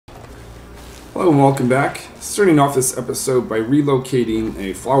Hello and welcome back. Starting off this episode by relocating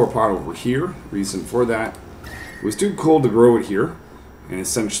a flower pot over here. Reason for that, it was too cold to grow it here, and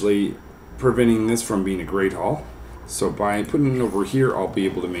essentially preventing this from being a great hall. So by putting it over here, I'll be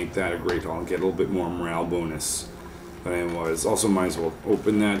able to make that a great hall and get a little bit more morale bonus than I was. Also, might as well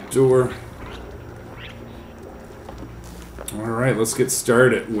open that door. Alright, let's get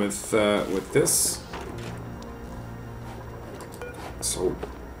started with this. So,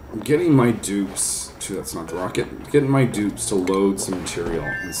 I'm getting my dupes to, that's not the rocket, getting my dupes to load some material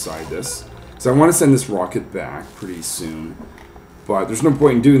inside this. So I want to send this rocket back pretty soon, but there's no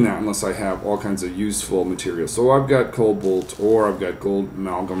point in doing that unless I have all kinds of useful materials. So I've got cobalt ore, I've got gold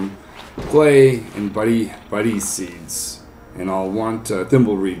amalgam, clay, and buddy seeds. And I'll want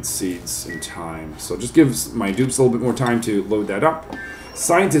thimbleweed seeds in time. So it just gives my dupes a little bit more time to load that up.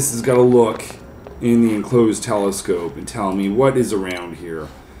 Scientist has got to look in the enclosed telescope and tell me what is around here,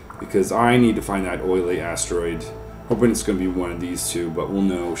 because I need to find that oily asteroid. Hoping it's going to be one of these two, but we'll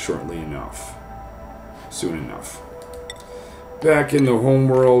know shortly enough. Soon enough. Back in the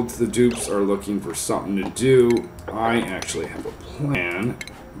homeworld, the dupes are looking for something to do. I actually have a plan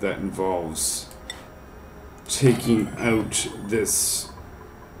that involves taking out this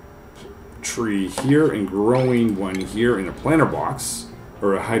tree here and growing one here in a planter box,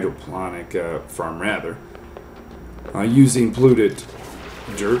 or a hydroponic farm rather, using polluted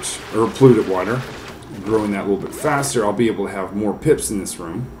dirt, or polluted water, growing that a little bit faster. I'll be able to have more pips in this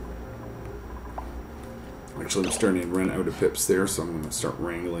room. Actually, I'm starting to run out of pips there, so I'm going to start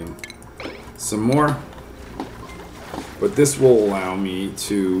wrangling some more. But this will allow me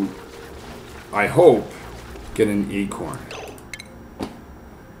to, I hope, get an acorn.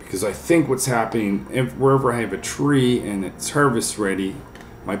 Because I think what's happening, wherever I have a tree and it's harvest ready,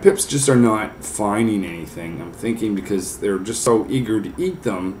 my pips just are not finding anything. I'm thinking because they're just so eager to eat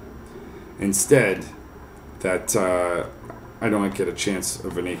them instead that I don't get a chance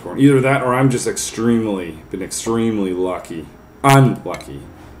of an acorn. Either that or I'm just been extremely unlucky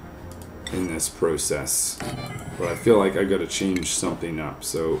in this process. But I feel like I got to change something up.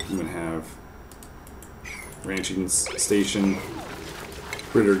 So I'm going to have ranching station,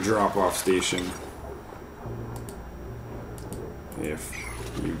 critter drop-off station. If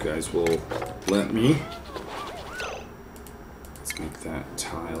you guys will let me. Let's make that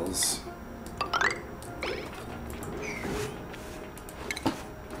tiles.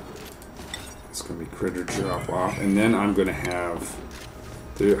 It's going to be critter drop-off. And then I'm going to have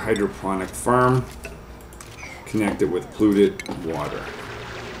the hydroponic farm connected with polluted water.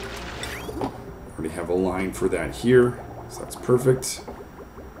 Already have a line for that here, so that's perfect.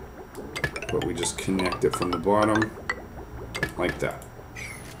 But we just connect it from the bottom like that.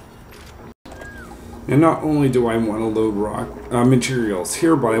 And not only do I want to load rock materials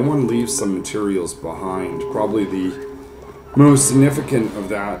here, but I want to leave some materials behind. Probably the most significant of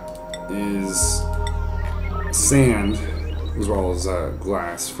that is sand, as well as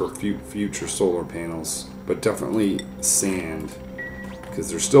glass for future solar panels. But definitely sand, because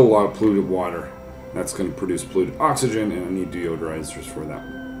there's still a lot of polluted water. That's going to produce polluted oxygen, and I need deodorizers for that.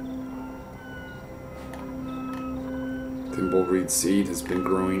 Thimbleweed seed has been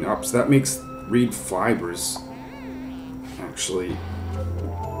growing up, so that makes reed fibers. Actually,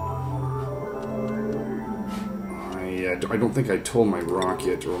 I don't think I told my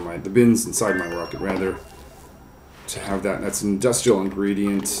rocket, or the bins inside my rocket rather, to have that. That's an industrial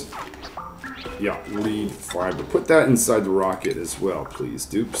ingredient. Yeah, reed fiber. Put that inside the rocket as well, please,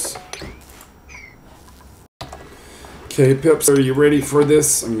 dupes. Okay, pips, are you ready for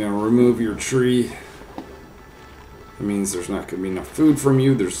this? I'm going to remove your tree. That means there's not going to be enough food from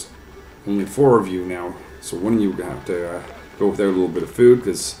you. There's only 4 of you now, so one of you will have to go without a little bit of food,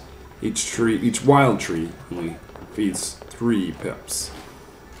 because each wild tree only feeds 3 pips.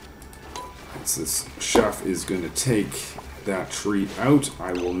 So this chef is going to take that tree out.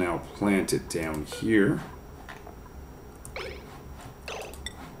 I will now plant it down here.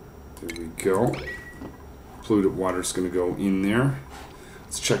 There we go. Polluted water is going to go in there.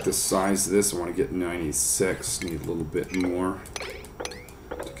 Let's check the size of this. I want to get 96. Need a little bit more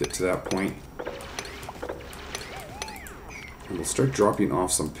to get to that point. And we'll start dropping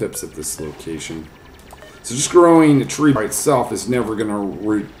off some pips at this location. So just growing a tree by itself is never going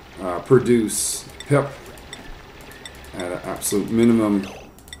to produce pip. At an absolute minimum,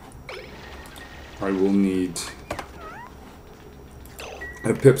 I will need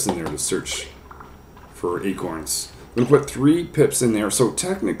pips in there to search for acorns. I'm going to put 3 pips in there, so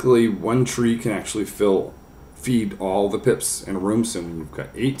technically 1 tree can actually feed all the pips in a room, so you've got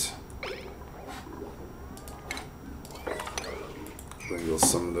 8. wrangle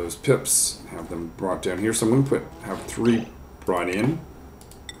some of those pips, have them brought down here. So I'm going to have 3 brought in.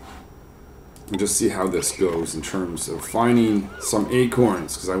 And just see how this goes in terms of finding some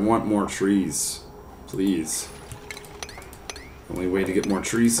acorns, because I want more trees. Please. The only way to get more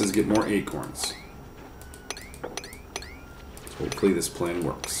trees is get more acorns. So hopefully this plan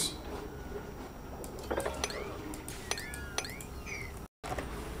works.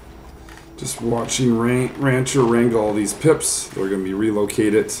 Just watching Rancher wrangle all these pips. They're going to be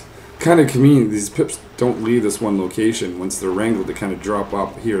relocated. Kind of convenient, these pips don't leave this one location. Once they're wrangled, they kind of drop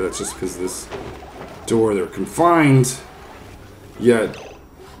up here. That's just because this door, they're confined. Yet,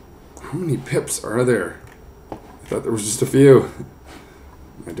 how many pips are there? I thought there was just a few.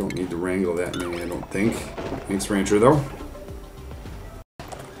 I don't need to wrangle that many, I don't think. Thanks, Rancher, though.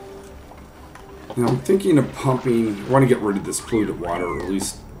 Now, I'm thinking of pumping. I want to get rid of this polluted water, or at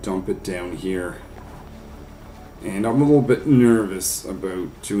least dump it down here. And I'm a little bit nervous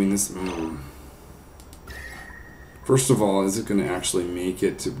about doing this. First of all, is it going to actually make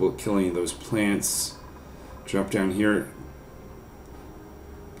it to killing those plants? Drop down here.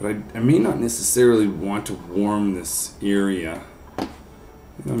 But I may not necessarily want to warm this area.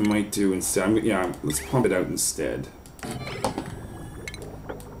 I might do instead. Yeah, let's pump it out instead.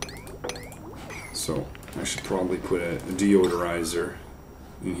 So I should probably put a deodorizer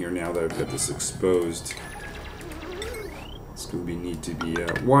in here now that I've got this exposed. It's going to need to be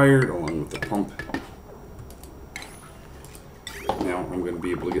wired along with the pump. Now I'm going to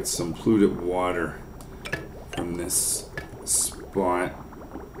be able to get some polluted water from this spot.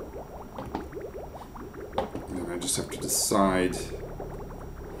 And I just have to decide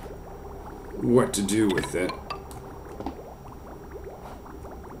what to do with it.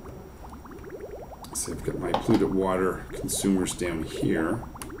 So I've got my polluted water consumers down here.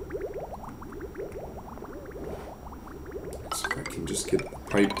 So if I can just get the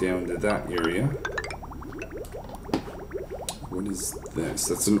pipe down to that area. What is this?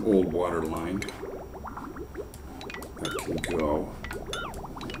 That's an old water line. That can go.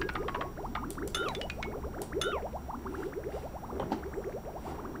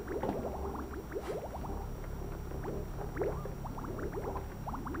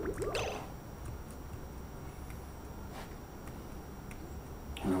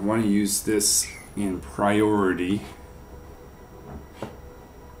 And I want to use this in priority.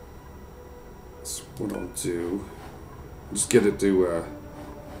 So what I'll do, just get it to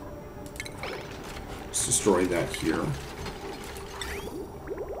just destroy that here.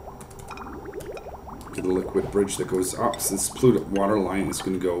 Get a liquid bridge that goes up. So this polluted water line is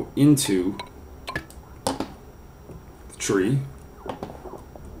going to go into the tree.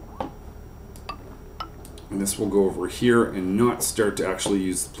 And this will go over here and not start to actually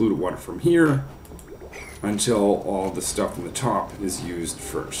use the polluted water from here until all the stuff in the top is used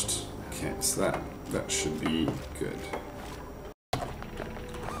first. Okay, so that should be good.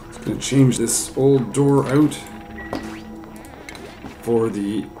 Just going to change this old door out for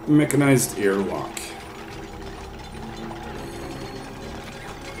the mechanized airlock.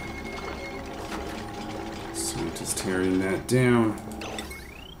 So just tearing that down.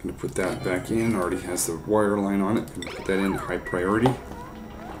 Going to put that back in. Already has the wire line on it. Going to put that in high priority.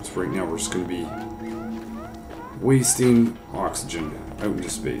 So right now we're just going to be wasting oxygen out into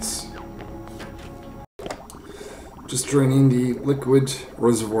space. Just draining the liquid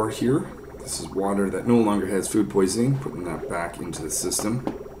reservoir here. This is water that no longer has food poisoning. Putting that back into the system.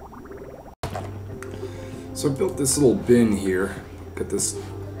 So I built this little bin here. Got this.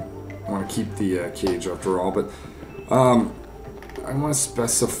 I want to keep the cage after all, but I want to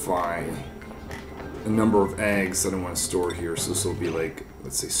specify a number of eggs that I want to store here. So this will be like,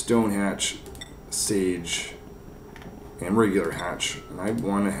 let's say, stone hatch, sage, and regular hatch. And I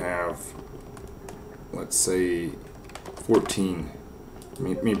want to have, let's say, 14,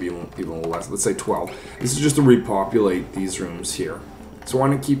 maybe even a little less. Let's say 12. This is just to repopulate these rooms here. So I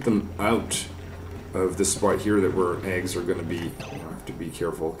want to keep them out of this spot here that where eggs are going to be. You know, I have to be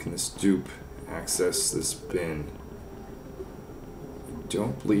careful. Can this dupe access this bin?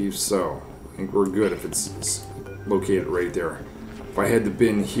 Don't believe so. I think we're good if it's located right there. If I had the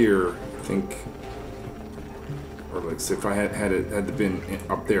bin here, I think, or like say if I had the bin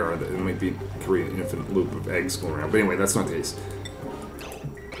up there, it might be create an infinite loop of eggs going around. But anyway, that's not the case.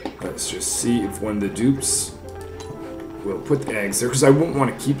 Let's just see if one of the dupes will put the eggs there, because I won't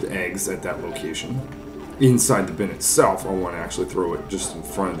want to keep the eggs at that location. Inside the bin itself, I want to actually throw it just in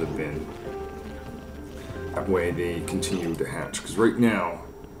front of the bin. That way they continue to hatch. Because right now,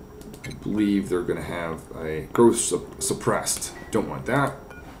 I believe they're going to have a growth suppressed. Don't want that.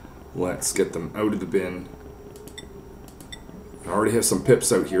 Let's get them out of the bin. I already have some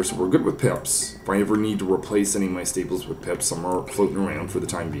pips out here, so we're good with pips. If I ever need to replace any of my staples with pips, some are floating around for the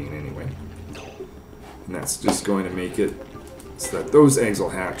time being anyway. And that's just going to make it so that those eggs will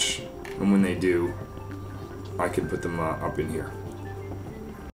hatch, and when they do, I can put them up in here.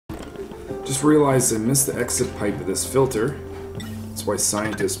 Just realized I missed the exit pipe of this filter. That's why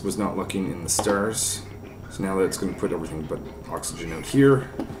Scientist was not looking in the stars. So now that's going to put everything but oxygen out here.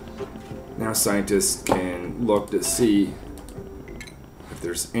 Now Scientist can look to see if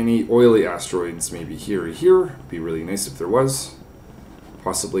there's any oily asteroids, maybe here or here. It'd be really nice if there was.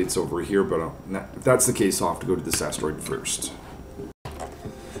 Possibly it's over here, but if that's the case, I'll have to go to this asteroid first.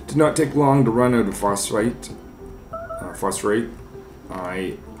 Did not take long to run out of phosphorite.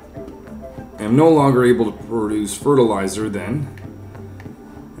 I am no longer able to produce fertilizer then.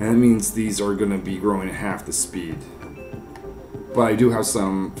 And that means these are going to be growing at half the speed. But I do have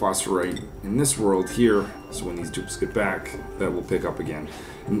some phosphorite in this world here, so when these dupes get back, that will pick up again.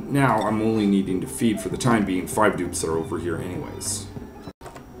 And now I'm only needing to feed, for the time being, 5 dupes that are over here anyways.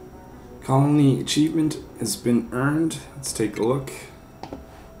 Colony achievement has been earned. Let's take a look.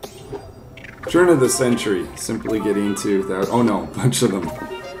 Turn of the century, simply getting to that. Oh no, a bunch of them.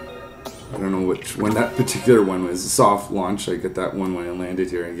 I don't know which one that particular one was. A soft launch. I get that one when I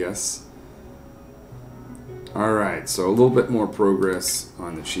landed here, I guess. Alright, so a little bit more progress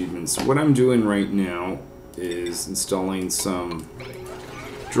on the achievements. What I'm doing right now is installing some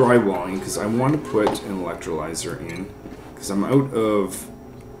drywalling, because I want to put an electrolyzer in, because I'm out of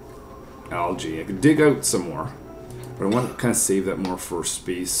algae. I could dig out some more, but I want to kind of save that more for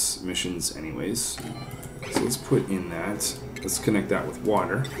space missions anyways. So let's put in that. Let's connect that with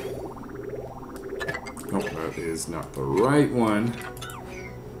water. Oh, that is not the right one.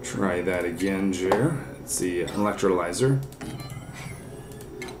 Try that again, Jer. It's the electrolyzer.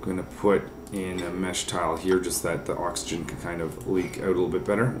 I'm going to put in a mesh tile here, just that the oxygen can kind of leak out a little bit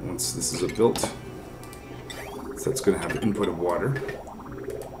better once this is built. So that's going to have input of water.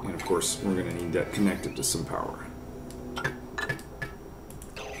 And of course, we're going to need that connected to some power.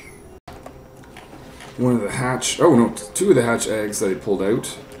 One of the hatch... Oh no, 2 of the hatch eggs that I pulled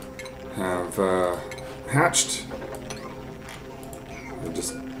out have hatched. I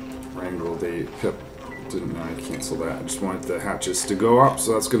just wrangled a pip. Didn't I cancel that? I just wanted the hatches to go up,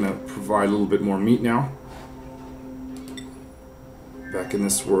 so that's going to provide a little bit more meat now. Back in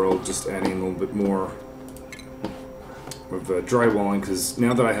this world, just adding a little bit more of drywalling, because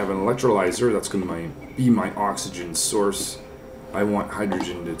now that I have an electrolyzer, that's going to be my oxygen source. I want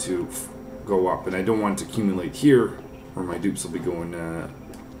hydrogen to go up, and I don't want it to accumulate here, where my dupes will be going,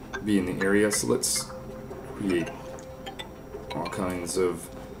 be in the area. So let's create all kinds of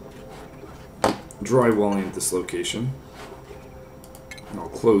drywalling at this location, and I'll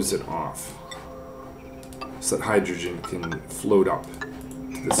close it off so that hydrogen can float up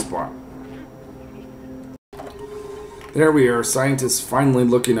to this spot. There we are, scientists finally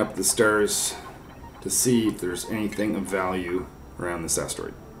looking up the stars to see if there's anything of value around this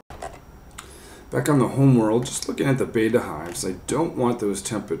asteroid. Back on the home world, just looking at the beta hives, I don't want those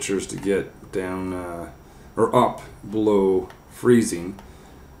temperatures to get down or up below freezing,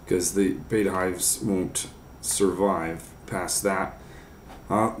 because the beta hives won't survive past that.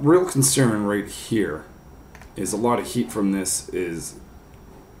 Real concern right here is a lot of heat from this is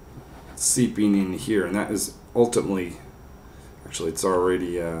seeping in here, and that is ultimately, actually it's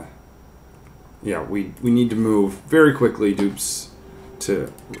already, yeah, we need to move very quickly, dupes,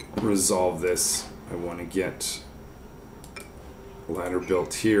 to resolve this. I want to get a ladder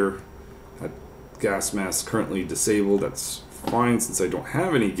built here. That gas mask currently disabled. That's fine since I don't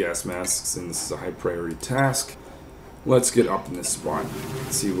have any gas masks and this is a high priority task. Let's get up in this spot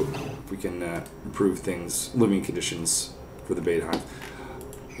and see if we can improve things, living conditions for the beta hive.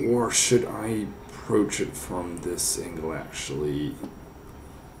 Or should I approach it from this angle actually?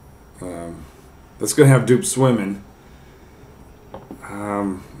 That's going to have dupes swimming.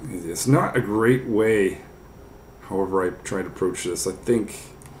 It's not a great way, however I try to approach this. I think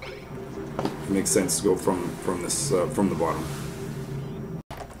it makes sense to go from the bottom.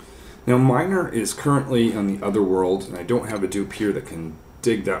 Now Miner is currently on the other world, and I don't have a dupe here that can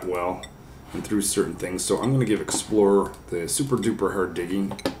dig that well and through certain things, so I'm going to give Explorer the super duper hard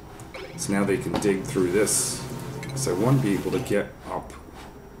digging. So now they can dig through this. So I want to be able to get up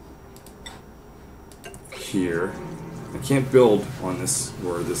here. I can't build on this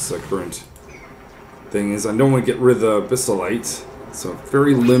where this current thing is. I don't want to get rid of the Bissolite, so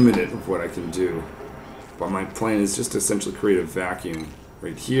very limited of what I can do. But my plan is just to essentially create a vacuum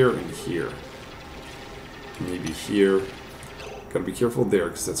right here and here. Maybe here. Gotta be careful there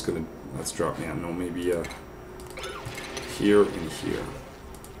because that's gonna drop me out. No, maybe here and here.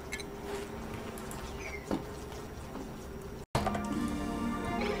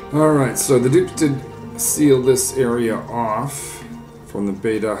 Alright, so the dupes did seal this area off from the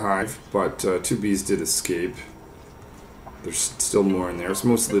beta hive, but 2 bees did escape. There's still more in there. It's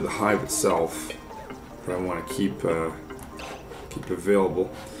mostly the hive itself that I want to keep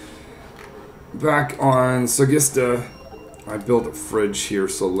available. Back on Sagista, I built a fridge here,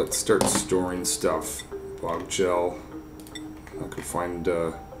 so let's start storing stuff. Bog gel. I could find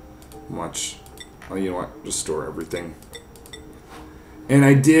much. Oh, you know what? Just store everything. And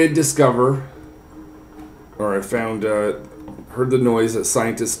I did discover, or I found, heard the noise that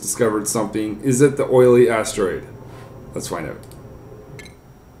scientists discovered something. Is it the oily asteroid? Let's find out.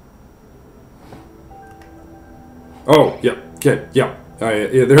 Oh, yep. Okay, yeah.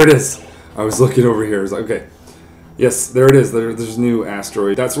 Yeah, there it is. I was looking over here. I was like, okay. Yes, there it is. There's a new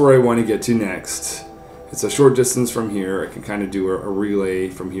asteroid. That's where I want to get to next. It's a short distance from here. I can kind of do a relay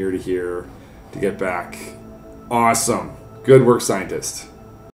from here to here to get back. Awesome. Good work, scientist.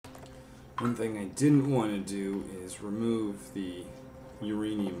 One thing I didn't want to do is remove the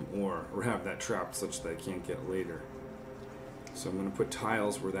uranium ore, or have that trapped such that I can't get later. So I'm going to put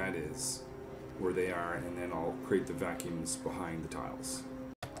tiles where that is, where they are, and then I'll create the vacuums behind the tiles.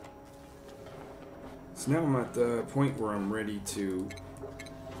 So now I'm at the point where I'm ready to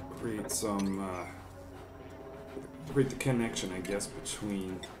create some, create the connection, I guess,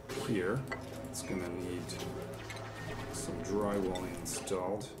 between here. It's going to need some drywalling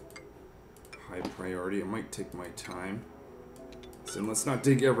installed. High priority. I might take my time. So let's not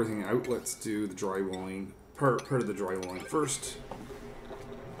dig everything out. Let's do the drywalling, part of the drywalling first,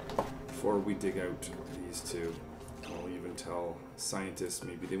 before we dig out these two. I'll even tell scientists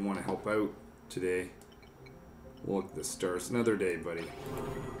maybe they want to help out today. Look at the stars. Another day, buddy.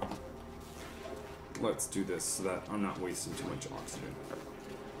 Let's do this so that I'm not wasting too much oxygen.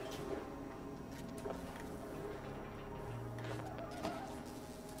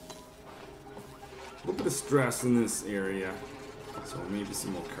 A little bit of stress in this area, so maybe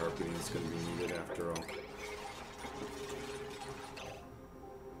some more carpeting is going to be needed after all.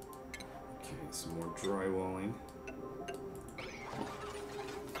 Okay, some more drywalling.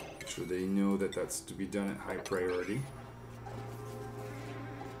 Make sure they know that that's to be done at high priority.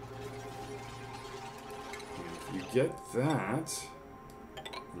 And if you get that,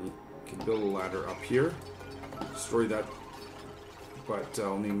 you can build a ladder up here, destroy that. But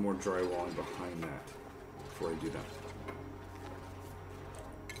I'll need more drywalling behind that before I do that.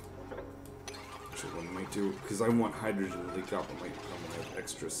 Actually, what I might do, because I want hydrogen to leak up, I might have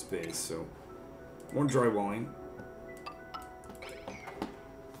extra space, so more drywalling.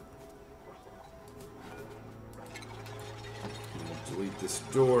 And we'll delete this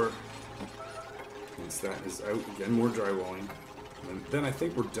door. Once that is out, again, more drywalling. And then I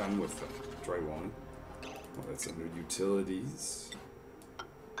think we're done with the drywalling. Oh, that's under utilities.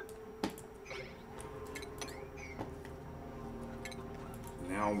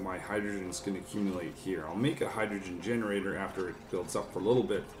 Now my hydrogen is going to accumulate here. I'll make a hydrogen generator after it builds up for a little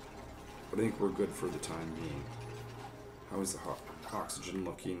bit, but I think we're good for the time being. How is the oxygen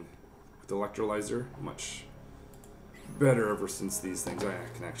looking with the electrolyzer? Much better ever since these things. I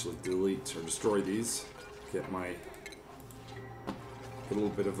can actually delete or destroy these. Get a little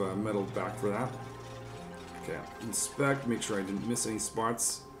bit of metal back for that. Okay, inspect, make sure I didn't miss any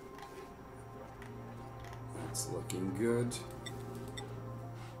spots. That's looking good.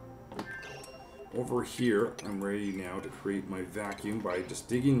 Over here, I'm ready now to create my vacuum by just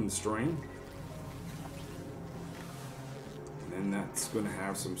digging and destroying. And then that's going to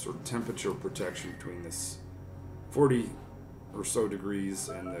have some sort of temperature protection between this 40 or so degrees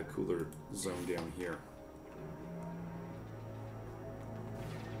and the cooler zone down here.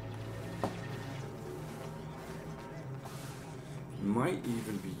 It might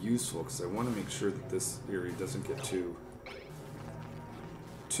even be useful because I want to make sure that this area doesn't get too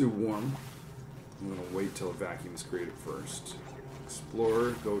warm. I'm going to wait till a vacuum is created first.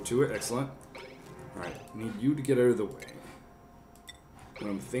 Explorer, go to it. Excellent. Alright, need you to get out of the way.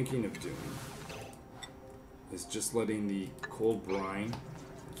 What I'm thinking of doing is just letting the cold brine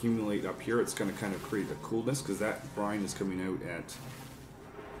accumulate up here. It's going to kind of create a coolness because that brine is coming out at,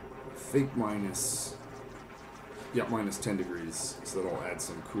 I think, minus 10 degrees. So that'll add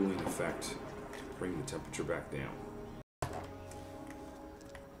some cooling effect, bring the temperature back down.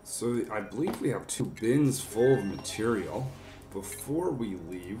 So I believe we have 2 bins full of material. Before we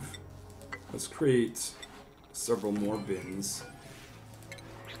leave, let's create several more bins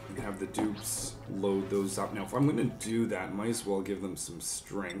and have the dupes load those up. Now if I'm going to do that, might as well give them some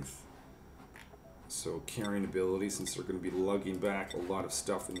strength. So carrying ability, since they're going to be lugging back a lot of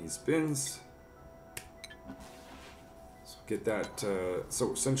stuff in these bins. So get that.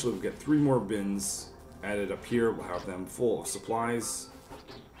 So essentially we'll get 3 more bins added up here. We'll have them full of supplies.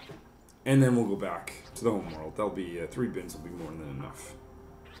 And then we'll go back to the homeworld. That'll be 3 bins will be more than enough.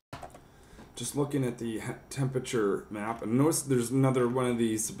 Just looking at the temperature map, and notice there's another one of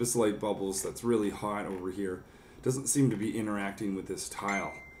these abyssalite bubbles that's really hot over here. Doesn't seem to be interacting with this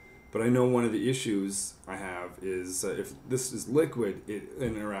tile. But I know one of the issues I have is if this is liquid, it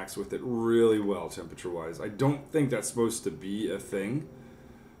interacts with it really well temperature-wise. I don't think that's supposed to be a thing,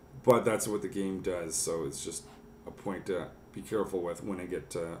 but that's what the game does, so it's just a point to be careful with when I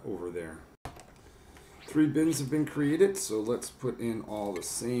get over there. 3 bins have been created, so let's put in all the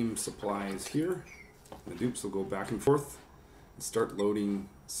same supplies here. The dupes will go back and forth and start loading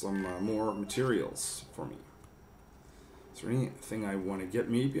some more materials for me. Is there anything I want to get?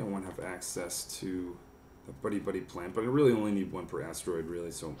 Maybe I want to have access to the Buddy Buddy plant, but I really only need 1 per asteroid,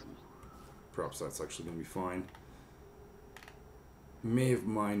 really, so perhaps that's actually going to be fine. May have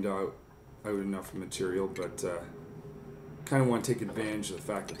mined out enough material, but kind of want to take advantage of the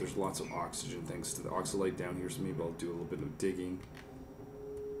fact that there's lots of oxygen thanks to the oxalite down here, so maybe I'll do a little bit of digging.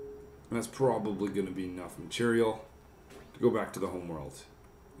 And that's probably going to be enough material to go back to the homeworld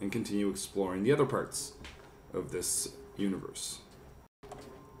and continue exploring the other parts of this universe.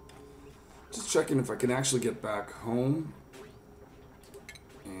 Just checking if I can actually get back home.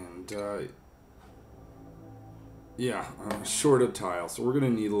 And yeah, I'm short of tile, so we're going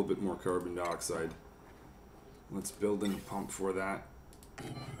to need a little bit more carbon dioxide. Let's build in a pump for that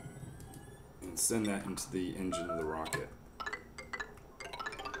and send that into the engine of the rocket.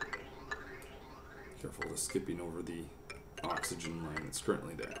 Careful of skipping over the oxygen line that's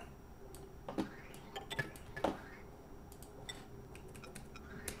currently there.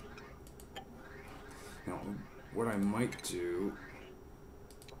 Now, what I might do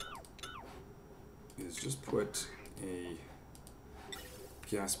is just put a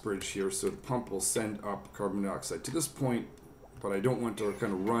gas bridge here so the pump will send up carbon dioxide to this point, but I don't want to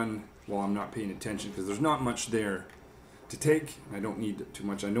kind of run while I'm not paying attention because there's not much there to take. I don't need too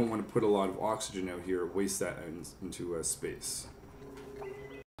much. I don't want to put a lot of oxygen out here, waste that into space. I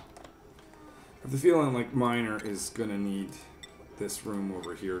have the feeling like Miner is going to need this room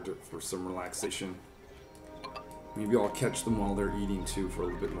over here for some relaxation. Maybe I'll catch them while they're eating too for a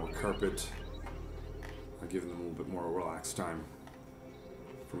little bit more carpet. I'll give them a little bit more relaxed time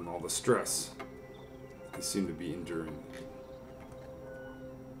from all the stress they seem to be enduring.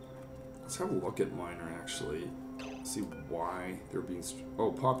 Let's have a look at Miner actually. See why they're being...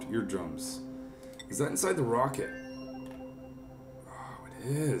 Oh, popped eardrums. Is that inside the rocket? Oh, it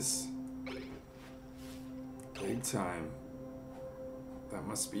is. Big time. That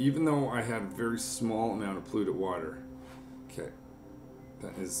must be... Even though I had a very small amount of polluted water. Okay.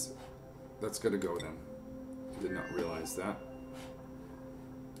 That's gotta go then. I did not realize that.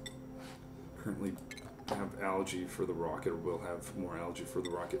 Currently have algae for the rocket, or will have more algae for the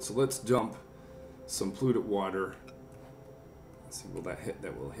rocket. So let's dump some polluted water. Let's see, will that hit?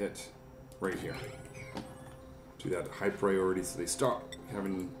 That will hit right here. Do that at high priority so they stop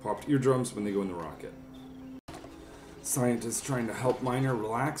having popped eardrums when they go in the rocket. Scientists trying to help Miner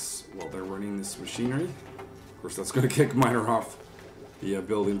relax while they're running this machinery. Of course, that's going to kick Miner off the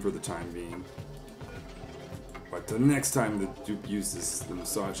building for the time being. But the next time the dupe uses the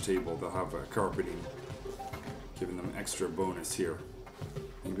massage table, they'll have carpeting, giving them extra bonus here.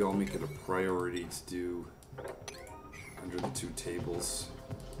 Maybe I'll make it a priority to do under the 2 tables.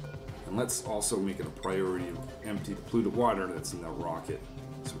 And let's also make it a priority to empty the polluted water that's in that rocket,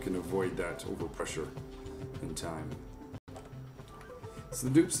 so we can avoid that overpressure in time. So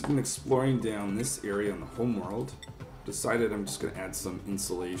the dupes have been exploring down this area on the homeworld. Decided I'm just going to add some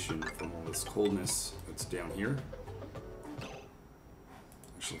insulation from all this coldness that's down here.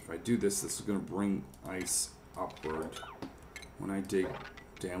 Actually, if I do this, this is going to bring ice upward. When I dig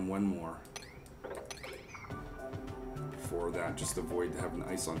down one more for that, just avoid having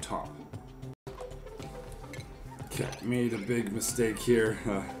ice on top. Okay, made a big mistake here.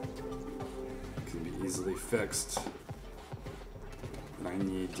 Can be easily fixed. And I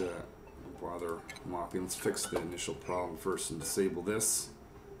need bother mopping. Let's fix the initial problem first and disable this.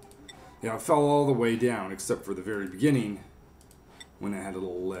 Yeah, I fell all the way down except for the very beginning when I had a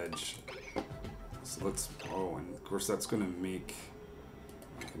little ledge. So let's... Oh, and of course that's going to make...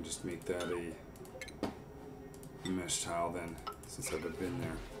 I can just make that a mesh tile then, since I've been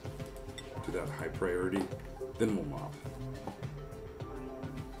there. Do that high priority. Then we'll mop.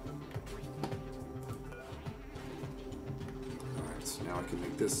 Alright, so now I can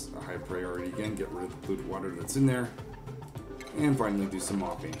make this a high priority again, get rid of the polluted water that's in there, and finally do some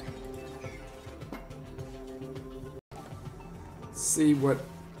mopping. See what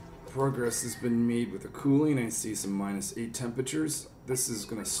progress has been made with the cooling. I see some -8 temperatures. This is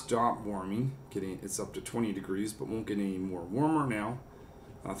going to stop warming. It's up to 20 degrees, but won't get any more warmer now,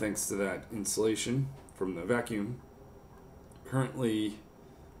 thanks to that insulation from the vacuum. Currently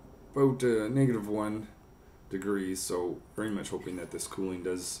about -1 degrees, so very much hoping that this cooling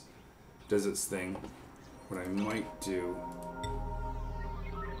does its thing. What I might do,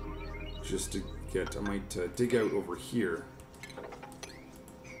 just to get, I might dig out over here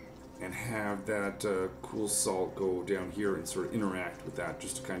and have that cool salt go down here and sort of interact with that,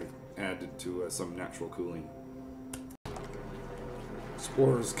 just to kind of add it to some natural cooling.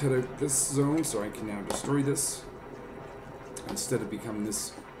 Explorers cut out this zone, so I can now destroy this. Instead of becoming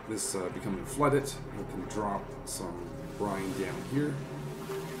becoming flooded, I can drop some brine down here,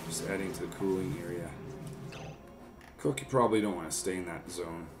 just adding to the cooling area. Cook, you probably don't want to stay in that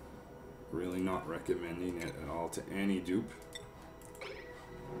zone. Really not recommending it at all to any dupe.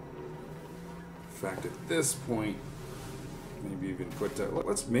 In fact, at this point, maybe even put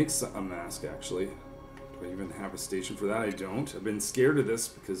let's make a mask actually. Do I even have a station for that? I don't. I've been scared of this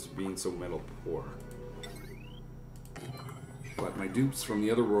because of being so metal poor. But my dupes from the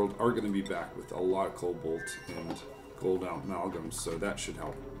other world are going to be back with a lot of cobalt and gold amalgams, so that should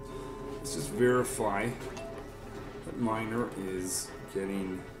help. Let's just verify that Miner is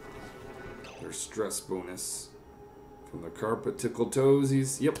getting their stress bonus from the carpet tickled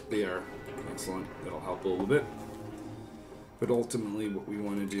toesies. Yep, they are. Excellent. That'll help a little bit. But ultimately what we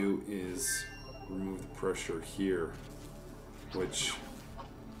want to do is remove the pressure here, which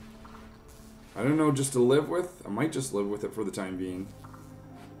I don't know, just to live with. I might just live with it for the time being.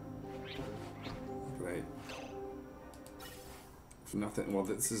 Right. If nothing, well,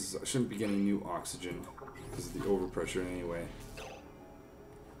 this is, I shouldn't be getting new oxygen because of the overpressure anyway.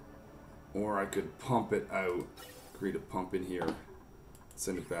 Or I could pump it out, create a pump in here,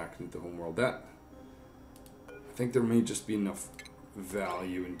 send it back into the homeworld. That, I think there may just be enough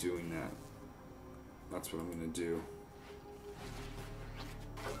value in doing that. That's what I'm going to do.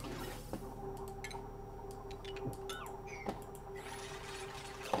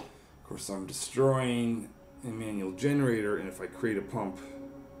 Of course, I'm destroying a manual generator, and if I create a pump,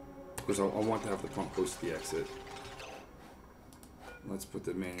 because I want to have the pump close to the exit. Let's put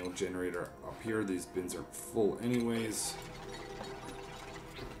the manual generator up here. These bins are full anyways.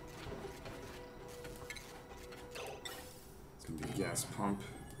 It's going to be a gas pump.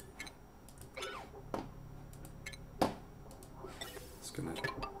 It's going to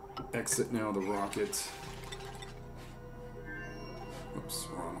exit now the rocket. Oops,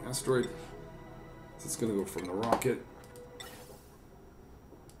 wrong asteroid. So it's going to go from the rocket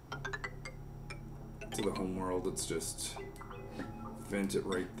to the homeworld. It's just vent it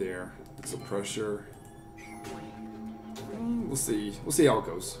right there. It's the pressure. We'll see. We'll see how it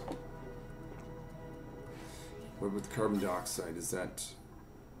goes. What with the carbon dioxide? Is that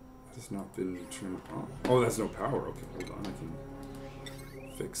has not been turned on? Oh, that's no power. Okay, hold on. I can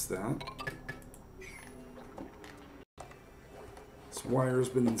fix that. This wire has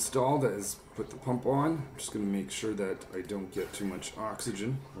been installed. That has put the pump on. I'm just going to make sure that I don't get too much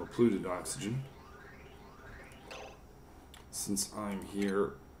oxygen or polluted oxygen. Since I'm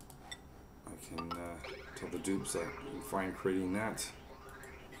here, I can tell the dupes that I'm fine creating that.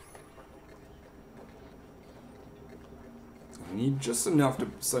 I need just enough to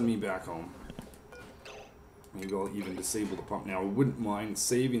send me back home. Maybe I'll even disable the pump. Now, I wouldn't mind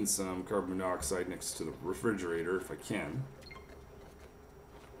saving some carbon dioxide next to the refrigerator if I can.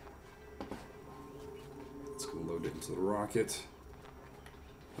 Let's go load it into the rocket.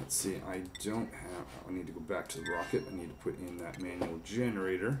 Let's see, I don't have... I need to go back to the rocket. I need to put in that manual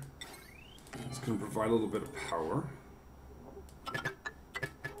generator. It's going to provide a little bit of power,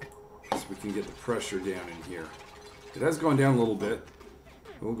 so we can get the pressure down in here. It has gone down a little bit.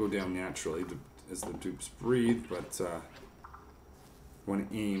 It will go down naturally as the dupes breathe, but I want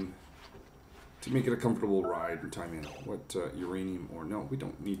to aim to make it a comfortable ride and time in. What uranium ore? No, we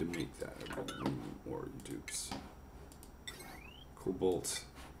don't need to make that uranium ore, dupes. Cobalt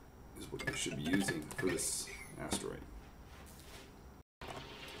is what we should be using for this asteroid.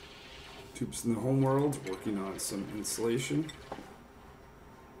 Dupes in the homeworld working on some insulation,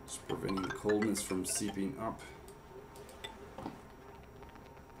 just preventing the coldness from seeping up.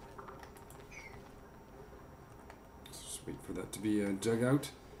 Just wait for that to be dug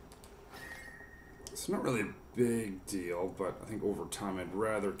out. It's not really a big deal, but I think over time I'd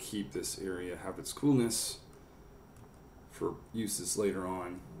rather keep this area, have its coolness for uses later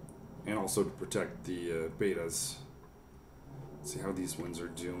on, and also to protect the betas. Let's see how these ones are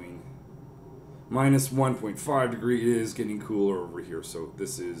doing. Minus 1.5 degree is getting cooler over here, so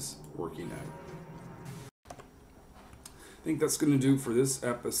this is working out. I think that's going to do for this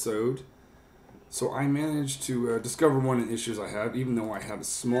episode. So I managed to discover one of the issues I have, even though I had a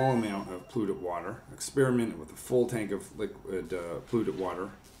small amount of polluted water. Experimented with a full tank of liquid polluted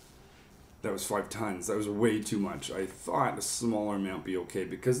water. That was 5 tons. That was way too much. I thought a smaller amount be okay.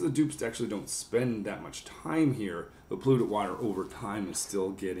 Because the dupes actually don't spend that much time here, the polluted water over time is still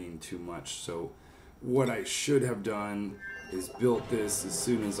getting too much. So what I should have done is built this as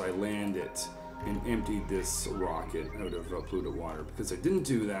soon as I land it and emptied this rocket out of polluted water. Because I didn't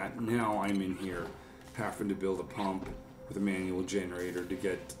do that, now I'm in here having to build a pump with a manual generator to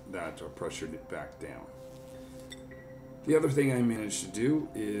get that pressure back down. The other thing I managed to do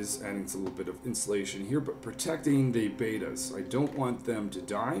is adding a little bit of insulation here, but protecting the betas. I don't want them to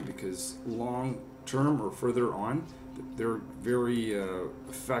die because long term or further on, they're very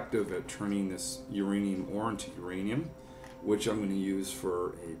effective at turning this uranium ore into uranium, which I'm going to use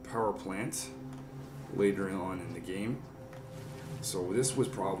for a power plant later on in the game. So this was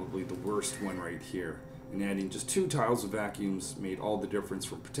probably the worst one right here. And adding just 2 tiles of vacuums made all the difference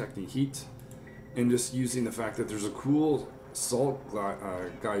for protecting heat. And just using the fact that there's a cool salt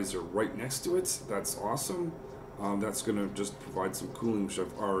geyser right next to it, that's awesome. That's going to just provide some cooling, which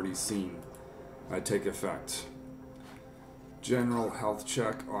I've already seen take effect. General health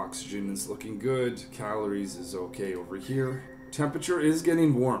check, oxygen is looking good, calories is okay over here. Temperature is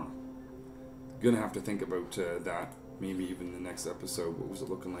getting warm. Gonna have to think about that, maybe even the next episode. What was it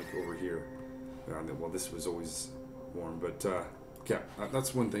looking like over here? Well, this was always warm, but yeah,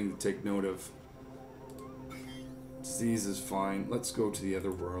 that's one thing to take note of. Disease is fine. Let's go to the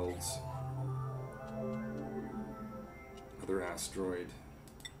other worlds. Other asteroid.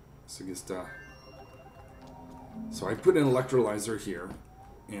 Sigista. So I put an electrolyzer here,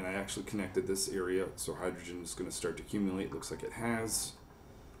 and I actually connected this area, so hydrogen is going to start to accumulate. Looks like it has.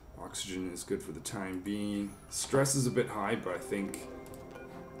 Oxygen is good for the time being. Stress is a bit high, but I think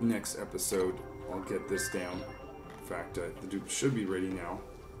next episode I'll get this down. In fact, the dupe should be ready now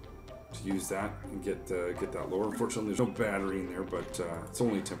to use that and get that lower. Unfortunately, there's no battery in there, but it's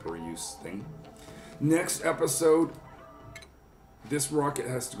only a temporary use thing. Next episode, this rocket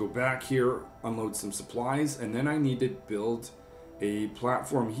has to go back here, unload some supplies, and then I need to build a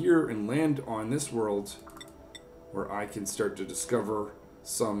platform here and land on this world where I can start to discover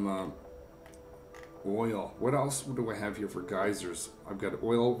some oil. What else do I have here for geysers? I've got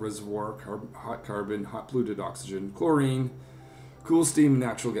oil, reservoir, hot carbon, hot polluted oxygen, chlorine, cool steam,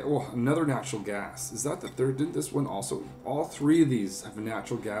 natural gas. Oh, another natural gas. Is that the third? Didn't this one also? All 3 of these have a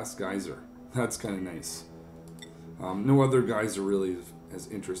natural gas geyser. That's kind of nice. No other geyser really as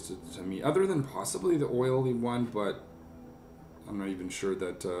interested to me, other than possibly the oily one, but I'm not even sure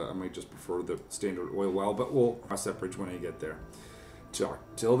that I might just prefer the standard oil well, but we'll cross that bridge when I get there.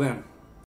 Till then.